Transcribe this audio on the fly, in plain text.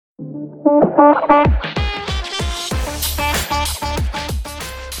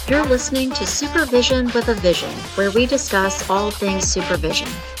You're listening to Supervision with a Vision, where we discuss all things supervision.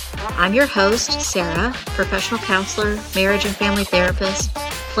 I'm your host, Sarah, professional counselor, marriage and family therapist,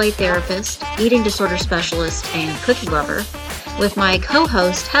 play therapist, eating disorder specialist, and cookie lover, with my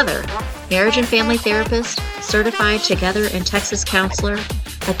co-host, Heather, marriage and family therapist, certified Together in Texas counselor,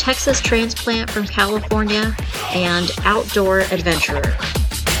 a Texas transplant from California, and outdoor adventurer.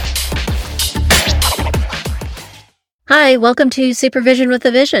 Hi, welcome to Supervision with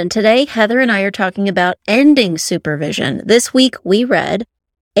a Vision. Today, Heather and I are talking about ending supervision. This week, we read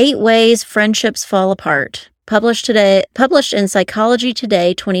 8 Ways Friendships Fall Apart, published in Psychology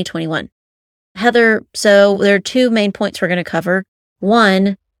Today 2021. Heather, so there are 2 main points we're going to cover.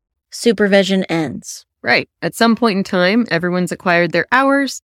 1, supervision ends. Right. At some point in time, everyone's acquired their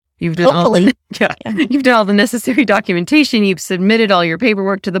hours. You've done Hopefully. You've done all the necessary documentation. You've submitted all your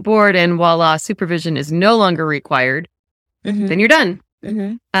paperwork to the board, and voila, supervision is no longer required. Mm-hmm. Then you're done.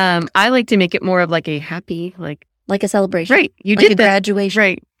 Mm-hmm. I like to make it more of like a happy, like a celebration. Right. You like did a that.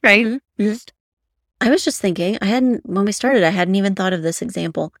 graduation. Right. Mm-hmm. I was just thinking, when we started, I hadn't even thought of this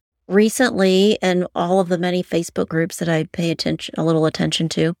example. Recently, in all of the many Facebook groups that I pay a little attention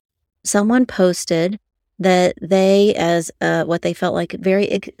to, someone posted that they, as what they felt like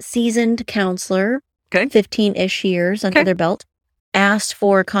very seasoned counselor, 15-ish years under their belt, asked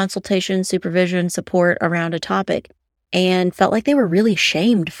for consultation, supervision, support around a topic, and felt like they were really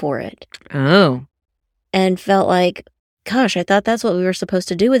shamed for it. Oh. And felt like, gosh, I thought that's what we were supposed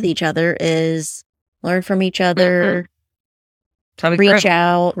to do with each other, is learn from each other, reach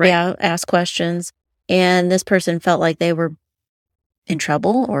out, ask questions. And this person felt like they were in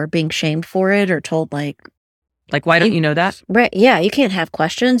trouble or being shamed for it, or told like, why don't you know that? Right. Yeah. You can't have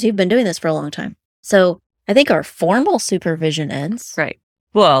questions. You've been doing this for a long time. So I think our formal supervision ends. Right.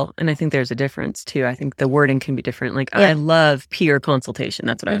 Well, and I think there's a difference too. I think the wording can be different. I love peer consultation.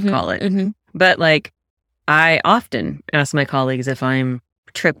 That's what I would call it. Mm-hmm. But I often ask my colleagues if I'm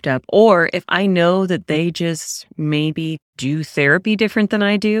tripped up, or if I know that they just maybe do therapy different than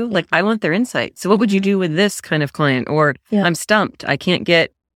I do. I want their insight. So what would you do with this kind of client? Or I'm stumped.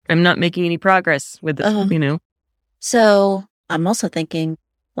 I'm not making any progress with this, So I'm also thinking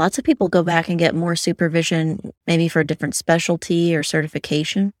lots of people go back and get more supervision, maybe for a different specialty or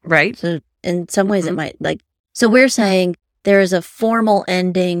certification. Right. So in some ways it might so we're saying there is a formal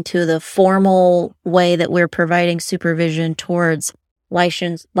ending to the formal way that we're providing supervision towards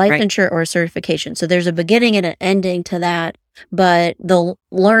licensure or certification. So there's a beginning and an ending to that, but the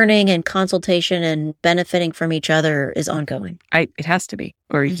learning and consultation and benefiting from each other is ongoing. It has to be,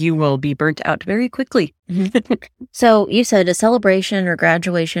 or you will be burnt out very quickly. Mm-hmm. So you said a celebration or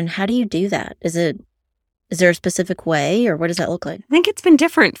graduation. How do you do that? Is there a specific way, or what does that look like? I think it's been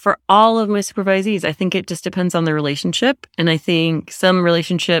different for all of my supervisees. I think it just depends on the relationship. And I think some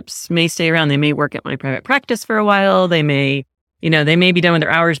relationships may stay around. They may work at my private practice for a while. They may be done with their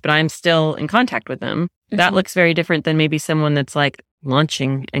hours, but I'm still in contact with them. Mm-hmm. That looks very different than maybe someone that's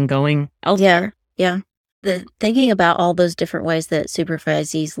launching and going elsewhere. Yeah. Thinking about all those different ways that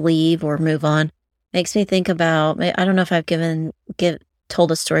supervisees leave or move on makes me think about, I don't know if I've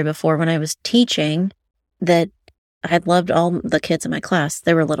told a story before when I was teaching, that I loved all the kids in my class.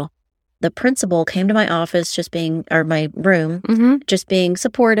 They were little. The principal came to my office my room, just being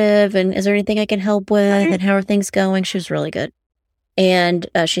supportive. And is there anything I can help with? And how are things going? She was really good. And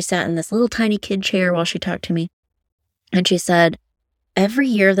she sat in this little tiny kid chair while she talked to me. And she said, every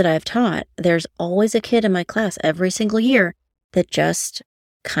year that I've taught, there's always a kid in my class every single year that just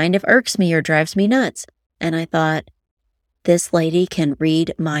kind of irks me or drives me nuts. And I thought, this lady can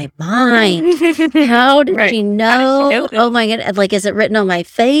read my mind. How did she know? Oh my God. Is it written on my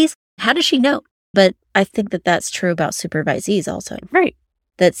face? How does she know? But I think that that's true about supervisees also. Right.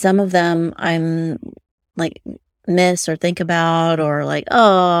 That some of them I'm miss or think about, or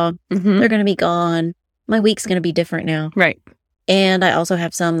they're going to be gone. My week's going to be different now. Right. And I also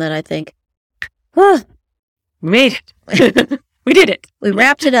have some that I think, we made it. We did it. We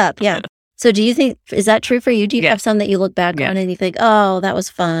wrapped it up. Yeah. So do you think, is that true for you? Do you have some that you look back on and you think, oh, that was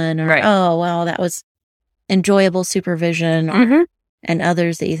fun, or oh, well, that was enjoyable supervision, and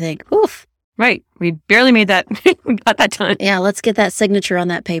others that you think, oof. Right. We barely made that. We got that done. Yeah. Let's get that signature on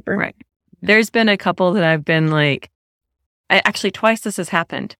that paper. Right. There's been a couple that I've been actually twice this has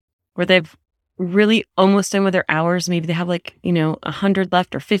happened, where they've really almost done with their hours. Maybe they have 100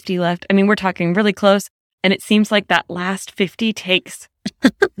 left or 50 left. I mean, we're talking really close. And it seems like that last 50 takes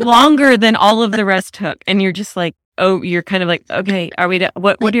longer than all of the rest took. And you're just you're kind of okay, are we,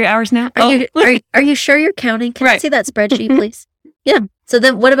 what are your hours now? Are you sure you're counting? Can I see that spreadsheet, please? Yeah. So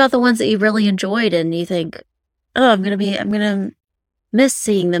then what about the ones that you really enjoyed and you think, oh, I'm going to miss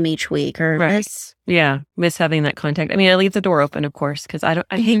seeing them each week or miss having that contact. I mean, I leave the door open, of course, because I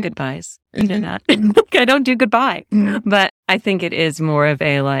hate goodbyes. You know that. I don't do goodbye. But I think it is more of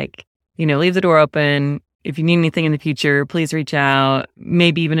a like, leave the door open. If you need anything in the future, please reach out.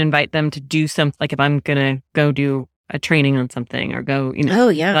 Maybe even invite them to do something. Like if I'm going to go do a training on something or go,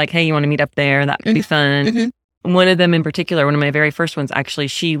 like, hey, you want to meet up there? That would be fun. One of them in particular, one of my very first ones, actually,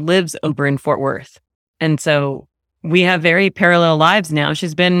 she lives over in Fort Worth. And so we have very parallel lives now.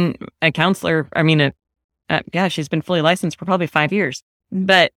 She's been a counselor. I mean, she's been fully licensed for probably 5 years.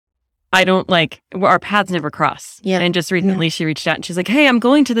 But I don't our paths never cross. Yeah. And just recently she reached out and she's like, hey, I'm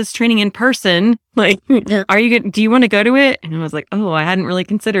going to this training in person. Like, do you want to go to it? And I was like, oh, I hadn't really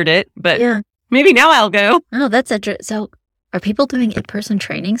considered it, but maybe now I'll go. Oh, that's interesting. So are people doing in-person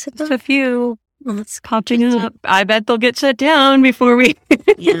trainings? Just a few. Well, it's popping up. I bet they'll get shut down before we.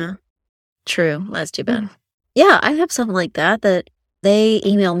 Yeah. True. That's too bad. Yeah. I have something like that they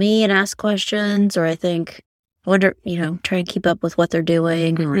email me and ask questions, or I wonder, try and keep up with what they're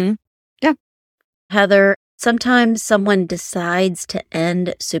doing. Mm-hmm. Yeah. Heather, sometimes someone decides to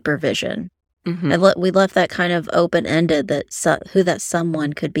end supervision. Mm-hmm. We left that kind of open-ended who that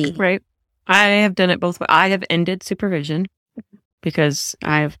someone could be. Right. I have done it both ways. I have ended supervision because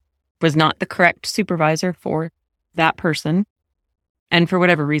I was not the correct supervisor for that person. And for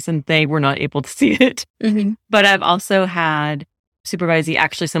whatever reason, they were not able to see it. Mm-hmm. But I've also had supervisee,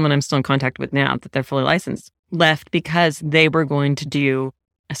 actually someone I'm still in contact with now that they're fully licensed, left because they were going to do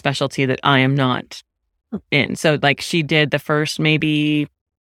a specialty that I am not in. So she did the first maybe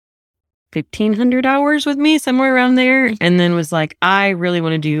 1,500 hours with me, somewhere around there. And then was like, I really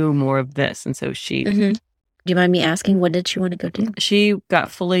want to do more of this. And so she... Mm-hmm. Do you mind me asking, what did she want to go do? She got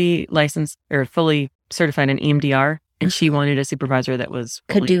fully licensed or fully certified in EMDR, and she wanted a supervisor that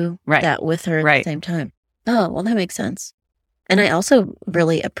could do that with her at the same time. Oh, well, that makes sense. And I also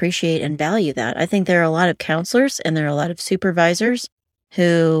really appreciate and value that. I think there are a lot of counselors and there are a lot of supervisors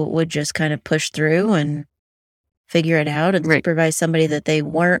who would just kind of push through and figure it out and supervise somebody that they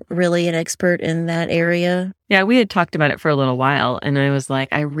weren't really an expert in that area. Yeah, we had talked about it for a little while, and I was like,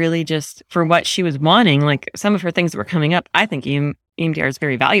 I really just, for what she was wanting, some of her things that were coming up, I think EMDR is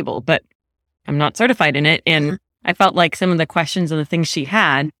very valuable, but I'm not certified in it, and I felt like some of the questions and the things she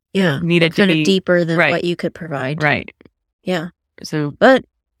had needed to be deeper than what you could provide. Right. Yeah. So, but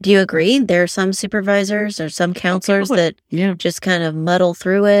do you agree? There are some supervisors or some counselors that just kind of muddle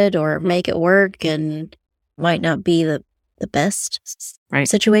through it or make it work and might not be the best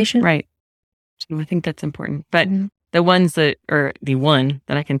situation. Right. So I think that's important. But the ones the one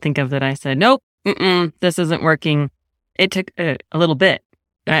that I can think of that I said, nope, this isn't working. It took a little bit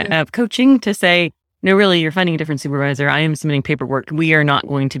of coaching to say, no, really, you're finding a different supervisor. I am submitting paperwork. We are not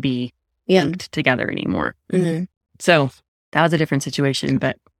going to be linked together anymore. Mm-hmm. So that was a different situation,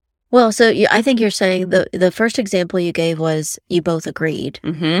 but. Well, so I think you're saying the first example you gave was you both agreed.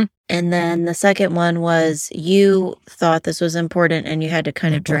 Mm-hmm. And then the second one was you thought this was important and you had to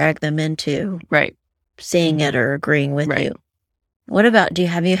kind of drag them into seeing it or agreeing with you. What about,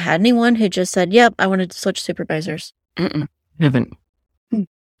 have you had anyone who just said, yep, I wanted to switch supervisors? Haven't.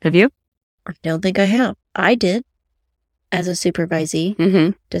 Have you? I don't think I have. I did, as a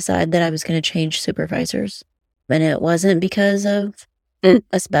supervisee, decide that I was going to change supervisors. And it wasn't because of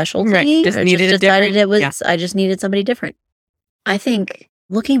a specialty. Right. I just decided it was, I just needed somebody different. I think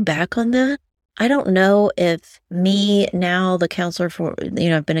looking back on that, I don't know if me now, the counselor for,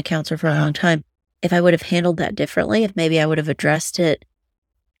 I've been a counselor for a long time, if I would have handled that differently, if maybe I would have addressed it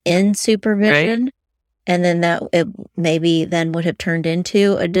in supervision, and then that it maybe then would have turned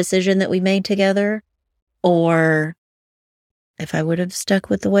into a decision that we made together, or if I would have stuck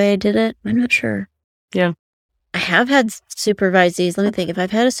with the way I did it, I'm not sure. Yeah. I have had supervisees. Let me think. If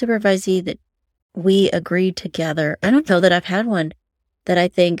I've had a supervisee that we agreed together, I don't know that I've had one that I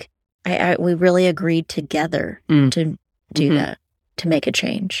think we really agreed together to do that, to make a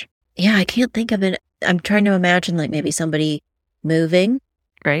change. Yeah, I can't think of it. I'm trying to imagine maybe somebody moving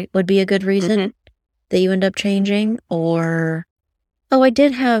would be a good reason that you end up changing. Or,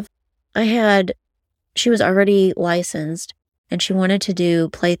 she was already licensed and she wanted to do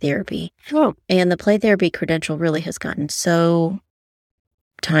play therapy. Oh. And the play therapy credential really has gotten so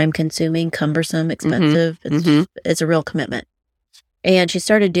time-consuming, cumbersome, expensive. It's a real commitment. And she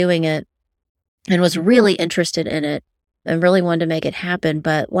started doing it and was really interested in it and really wanted to make it happen,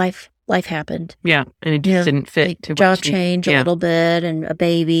 but life happened. Yeah, and it just didn't fit to job change a little bit and a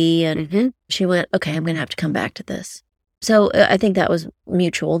baby, and she went, okay, I'm going to have to come back to this. So I think that was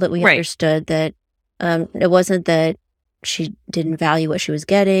mutual, that we understood that it wasn't that she didn't value what she was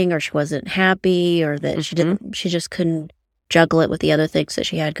getting, or she wasn't happy, or that she just couldn't juggle it with the other things that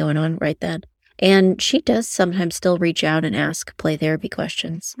she had going on right then. And she does sometimes still reach out and ask play therapy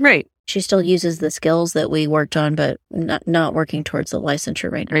questions. Right. She still uses the skills that we worked on, but not working towards the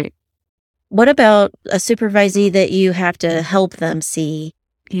licensure right now. Right. What about a supervisee that you have to help them see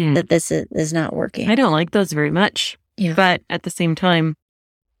that this is not working? I don't like those very much. Yeah. But at the same time,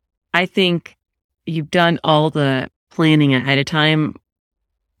 I think you've done all the planning ahead of time.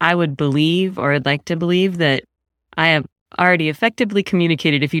 I would believe, or I'd like to believe, that I have already effectively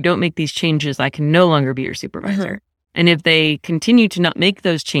communicated, if you don't make these changes, I can no longer be your supervisor. And if they continue to not make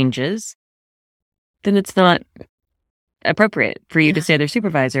those changes, then it's not appropriate for you to stay their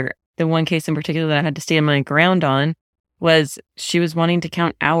supervisor. The one case in particular that I had to stand my ground on was she was wanting to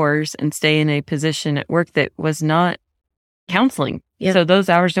count hours and stay in a position at work that was not counseling. Yep. So those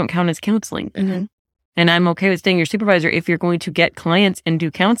hours don't count as counseling. And I'm okay with staying your supervisor if you're going to get clients and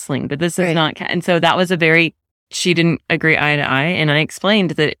do counseling, but this is not. And so that was she didn't agree eye to eye. And I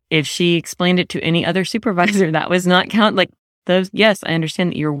explained that if she explained it to any other supervisor, that was not yes, I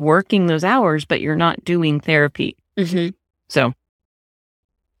understand that you're working those hours, but you're not doing therapy. So.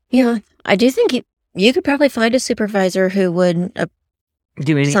 Yeah, I do think you could probably find a supervisor who would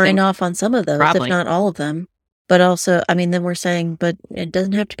do anything. Sign off on some of those, if not all of them. But also, I mean, then we're saying, but it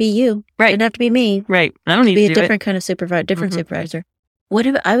doesn't have to be you. Right. It doesn't have to be me. Right. I don't need to be do a different kind of supervisor. What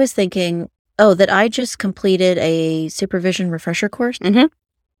if I was thinking, that I just completed a supervision refresher course.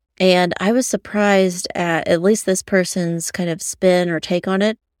 And I was surprised at least this person's kind of spin or take on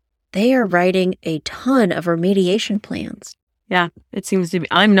it. They are writing a ton of remediation plans. Yeah, it seems to be.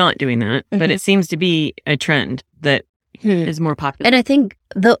 I'm not doing that, but it seems to be a trend that is more popular. And I think,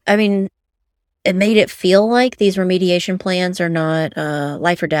 it made it feel like these remediation plans are not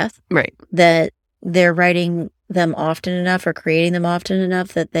life or death. Right. That they're writing them often enough or creating them often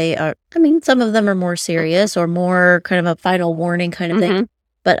enough that they are, some of them are more serious or more kind of a final warning kind of thing,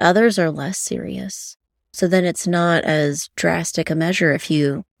 but others are less serious. So then it's not as drastic a measure if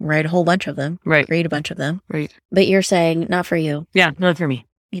you write a whole bunch of them, create a bunch of them. Right. But you're saying not for you. Yeah, not for me.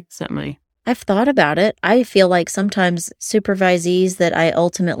 It's not my... I've thought about it. I feel like sometimes supervisees that I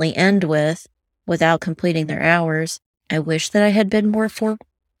ultimately end with, without completing their hours, I wish that I had been more formal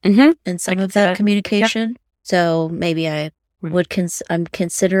in some of that communication. Yep. So maybe I would I'm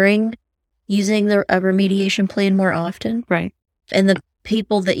considering using a remediation plan more often. Right. And the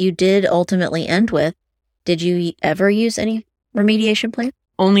people that you did ultimately end with, did you ever use any remediation plan?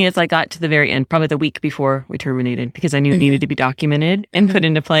 Only as I got to the very end, probably the week before we terminated, because I knew it needed to be documented and put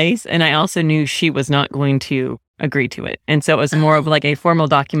into place. And I also knew she was not going to agree to it. And so it was more of like a formal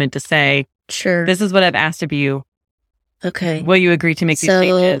document to say, sure, this is what I've asked of you. Okay. Will you agree to make these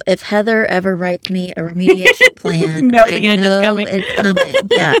changes? So if Heather ever writes me a remediation plan, no, it's coming.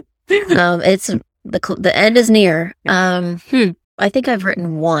 Yeah. It's the end is near. Yeah. I think I've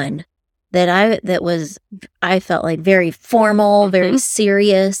written one that I felt like very formal, very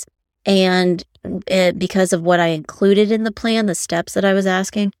serious, and because of what I included in the plan, the steps that I was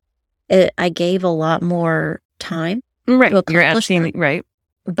asking, I gave a lot more time. Right. You're asking, right.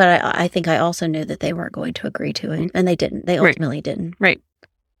 But I think I also knew that they weren't going to agree to it, and they didn't. They ultimately didn't. Right.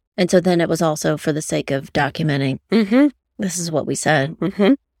 And so then it was also for the sake of documenting. This is what we said.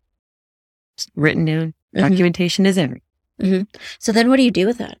 Written down. Documentation is everything. So then what do you do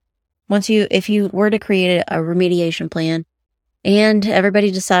with that? If you were to create a remediation plan and everybody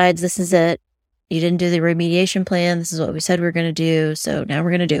decides this is it, you didn't do the remediation plan, this is what we said we were going to do, so now we're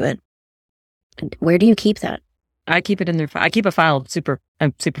going to do it. And where do you keep that? I keep it in their file. I keep a file of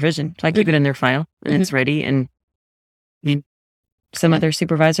supervision. So I keep it in their file and it's ready. And some other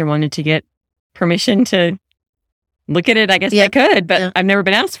supervisor wanted to get permission to look at it. I guess I could, but I've never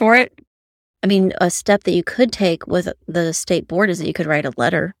been asked for it. I mean, a step that you could take with the state board is that you could write a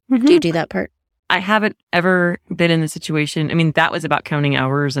letter. Do you do that part? I haven't ever been in the situation. I mean, that was about counting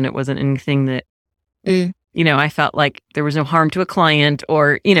hours and it wasn't anything that, I felt like there was no harm to a client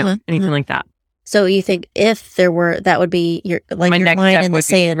or, anything like that. So you think if there were, that would be your line in the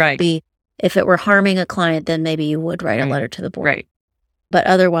sand would be, if it were harming a client, then maybe you would write a letter to the board. Right. But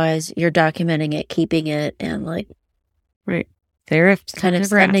otherwise, you're documenting it, keeping it, and right. Therapists kind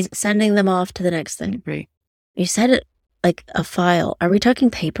of sending them off to the next thing. Right. You said it like a file. Are we talking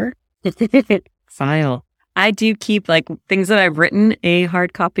paper? File. I do keep things that I've written, a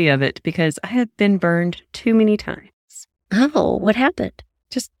hard copy of it, because I have been burned too many times. Oh, what happened?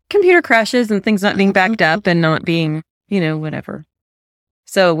 Just computer crashes and things not being backed up and not being, whatever.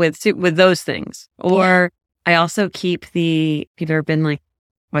 So with those things, or I also keep you've ever been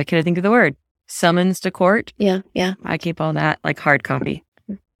why can't I think of the word? summons to court. Yeah. I keep all that like hard copy.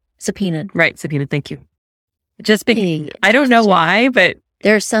 Subpoenaed. Right. Subpoenaed. Thank you. Just because I don't know why, but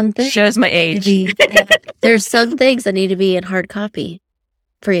there's some things shows my age. There's some things that need to be in hard copy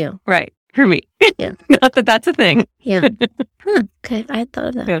for you. Right. For me. Yeah. Not that that's a thing. Yeah. Okay. I had thought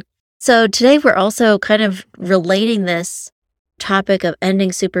of that. Yeah. So today we're also kind of relating this topic of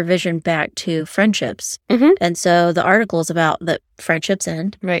ending supervision back to friendships. Mm-hmm. And so the article is about that friendships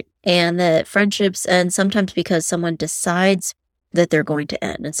end. Right. And that friendships end sometimes because someone decides that they're going to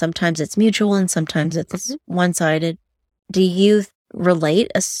end. And sometimes it's mutual and sometimes it's one-sided. Do you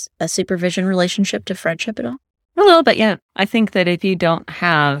relate a supervision relationship to friendship at all? A little bit, yeah. I think that if you don't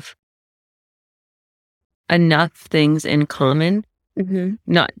have enough things in common,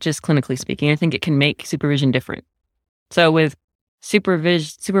 not just clinically speaking, I think it can make supervision different. So with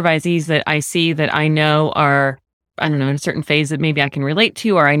supervisees that I see that I know are, I don't know, in a certain phase that maybe I can relate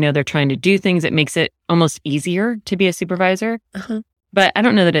to, or I know they're trying to do things, it makes it almost easier to be a supervisor. But I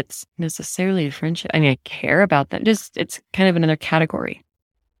don't know that it's necessarily a friendship. I mean, I care about them. Just, it's kind of another category.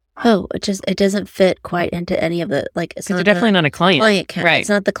 Oh, it doesn't fit quite into any of the, like, it's not definitely not a client. Right. It's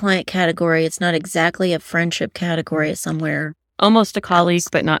not the client category. It's not exactly a friendship category. It's somewhere. Almost a colleague,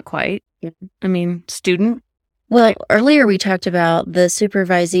 but not quite. Yeah. I mean, student. Well, earlier we talked about the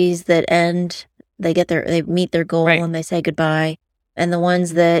supervisees that end, they meet their goal and they say goodbye. And the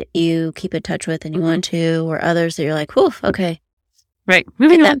ones that you keep in touch with and you want to, or others that you're like, whew, okay. Right.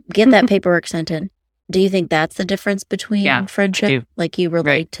 Moving on. Get that paperwork sent in. Do you think that's the difference between friendship? Like you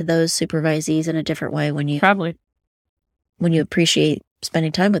relate to those supervisees in a different way when you appreciate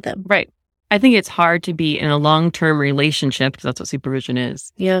spending time with them. Right. I think it's hard to be in a long-term relationship, because that's what supervision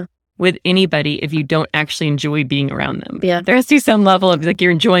is. Yeah. With anybody if you don't actually enjoy being around them. Yeah. There has to be some level of like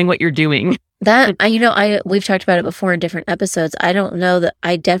you're enjoying what you're doing. That, we've talked about it before in different episodes. I don't know that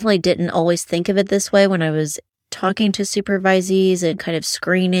I definitely didn't always think of it this way when I was talking to supervisees and kind of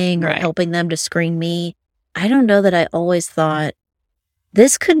screening or helping them to screen me. I don't know that I always thought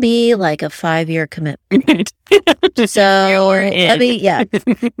this could be like a 5-year commitment. So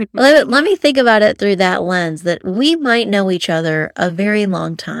let me think about it through that lens, that we might know each other a very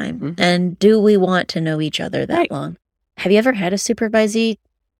long time. And do we want to know each other that long? Have you ever had a supervisee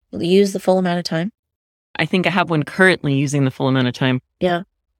use the full amount of time? I think I have one currently using the full amount of time. Yeah.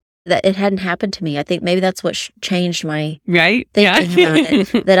 That it hadn't happened to me. I think maybe that's what changed my thinking about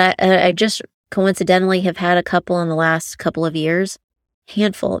it. That I just coincidentally have had a couple in the last couple of years,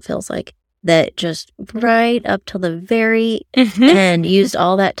 handful it feels like, that just right up till the very end used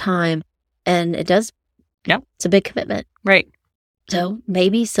all that time. And it does. Yeah. It's a big commitment. Right. So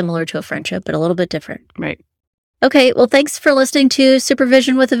maybe similar to a friendship, but a little bit different. Right. Okay. Well, thanks for listening to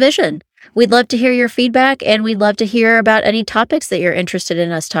Supervision with a Vision. We'd love to hear your feedback, and we'd love to hear about any topics that you're interested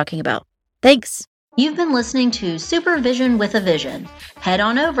in us talking about. Thanks. You've been listening to Supervision with a Vision. Head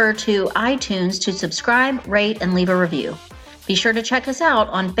on over to iTunes to subscribe, rate, and leave a review. Be sure to check us out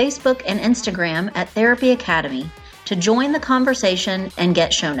on Facebook and Instagram at Therapy Academy to join the conversation and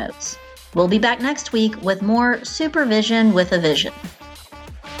get show notes. We'll be back next week with more Supervision with a Vision.